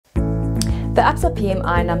The ABSA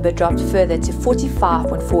PMI number dropped further to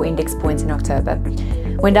 45.4 index points in October.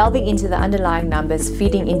 When delving into the underlying numbers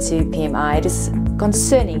feeding into PMI, it is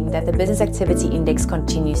concerning that the business activity index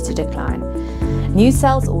continues to decline. New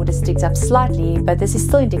sales orders ticked up slightly, but this is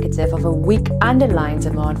still indicative of a weak underlying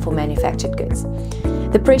demand for manufactured goods.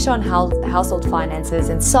 The pressure on household finances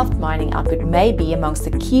and soft mining output may be amongst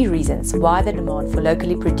the key reasons why the demand for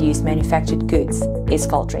locally produced manufactured goods is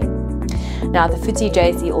faltering. Now, the FTSE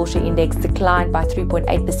JSE All-Share Index declined by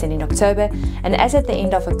 3.8% in October, and as at the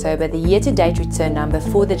end of October, the year-to-date return number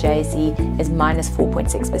for the JSE is minus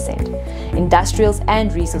 4.6%. Industrials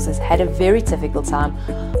and resources had a very difficult time,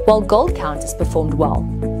 while gold counters performed well.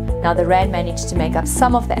 Now, the Rand managed to make up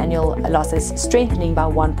some of the annual losses, strengthening by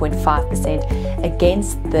 1.5%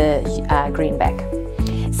 against the greenback.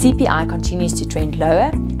 CPI continues to trend lower,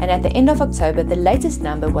 and at the end of October, the latest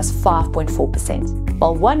number was 5.4%,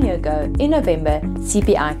 while 1 year ago, in November,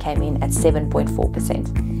 CPI came in at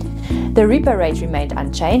 7.4%. The repo rate remained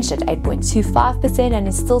unchanged at 8.25% and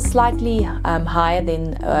is still slightly higher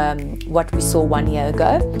than what we saw 1 year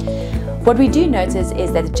ago. What we do notice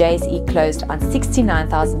is that the JSE closed on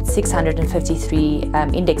 69,653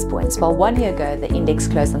 index points, while 1 year ago the index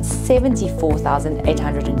closed on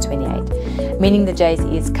 74,828, meaning the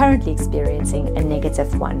JSE is currently experiencing a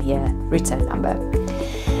negative 1 year return number.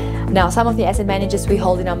 Now, some of the asset managers we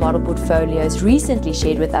hold in our model portfolios recently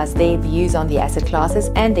shared with us their views on the asset classes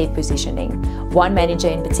and their positioning. One manager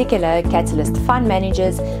in particular, Catalyst Fund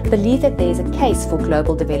Managers, believe that there is a case for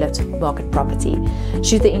global developed market property.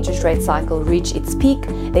 Should the interest rate cycle reach its peak,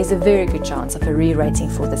 there's a very good chance of a re-rating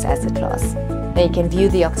for this asset class. Now, you can view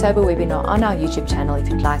the October webinar on our YouTube channel if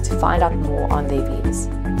you'd like to find out more on their views.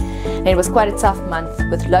 Now, it was quite a tough month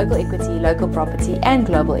with local equity, local property and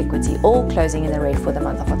global equity all closing in the red for the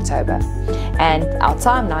month of October. And our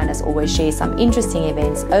timeline as always shares some interesting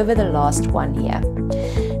events over the last 1 year.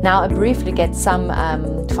 Now, a brief look at some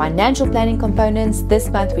financial planning components. This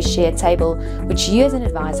month we share a table which you as an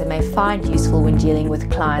advisor may find useful when dealing with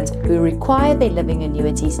clients who require their living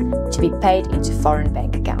annuities to be paid into foreign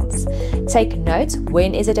bank accounts. Take note,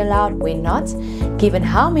 when is it allowed, when not? Given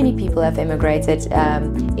how many people have emigrated,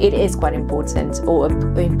 it is quite important, or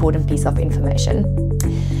an important piece of information.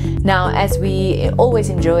 Now, as we always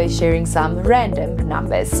enjoy sharing some random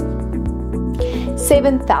numbers.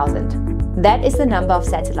 7,000. That is the number of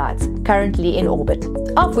satellites currently in orbit,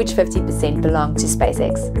 of which 50% belong to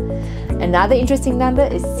SpaceX. Another interesting number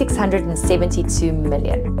is 672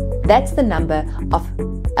 million. That's the number of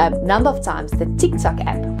times the TikTok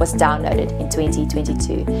app was downloaded in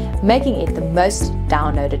 2022, making it the most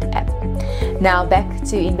downloaded app. Now, back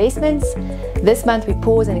to investments. This month we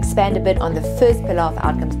pause and expand a bit on the first pillar of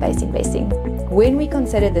outcomes-based investing. When we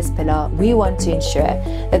consider this pillar, we want to ensure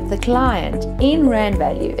that the client in Rand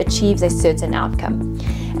value achieves a certain outcome.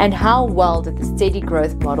 And how well did the steady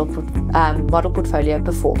growth model portfolio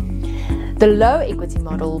perform? The low equity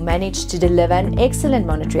model managed to deliver an excellent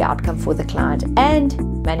monetary outcome for the client and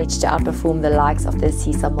managed to outperform the likes of the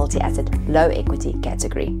CISA multi-asset low equity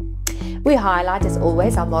category. We highlight, as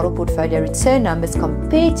always, our model portfolio return numbers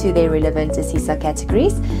compared to their relevant CISA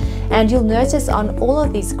categories, and you'll notice on all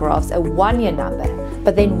of these graphs a 1 year number,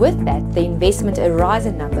 but then with that the investment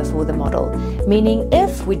horizon number for the model, meaning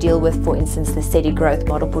if we deal with, for instance, the steady growth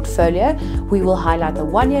model portfolio, we will highlight the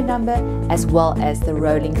 1 year number as well as the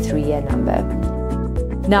rolling 3 year number.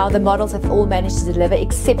 Now, the models have all managed to deliver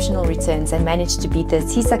exceptional returns and managed to beat the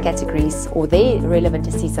CISA categories or their relevant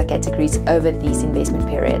CISA categories over these investment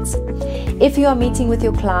periods. If you are meeting with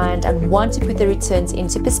your client and want to put the returns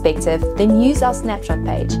into perspective, then use our snapshot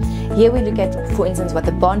page. Here we look at, for instance, what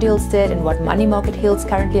the bond yields did and what money market yields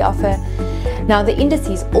currently offer. Now, the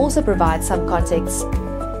indices also provide some context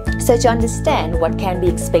so to understand what can be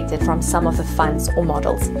expected from some of the funds or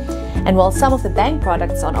models. And while some of the bank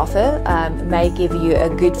products on offer may give you a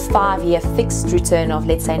good 5-year fixed return of,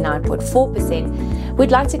 let's say, 9.4%,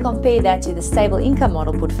 we'd like to compare that to the stable income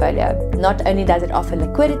model portfolio. Not only does it offer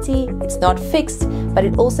liquidity, it's not fixed, but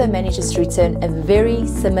it also manages to return a very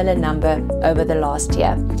similar number over the last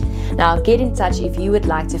year. Now, get in touch if you would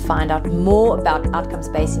like to find out more about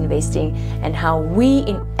outcomes-based investing and how we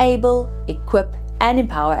enable, equip, and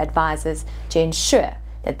empower advisors to ensure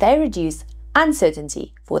that they reduce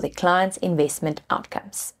uncertainty for their clients' investment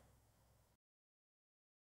outcomes.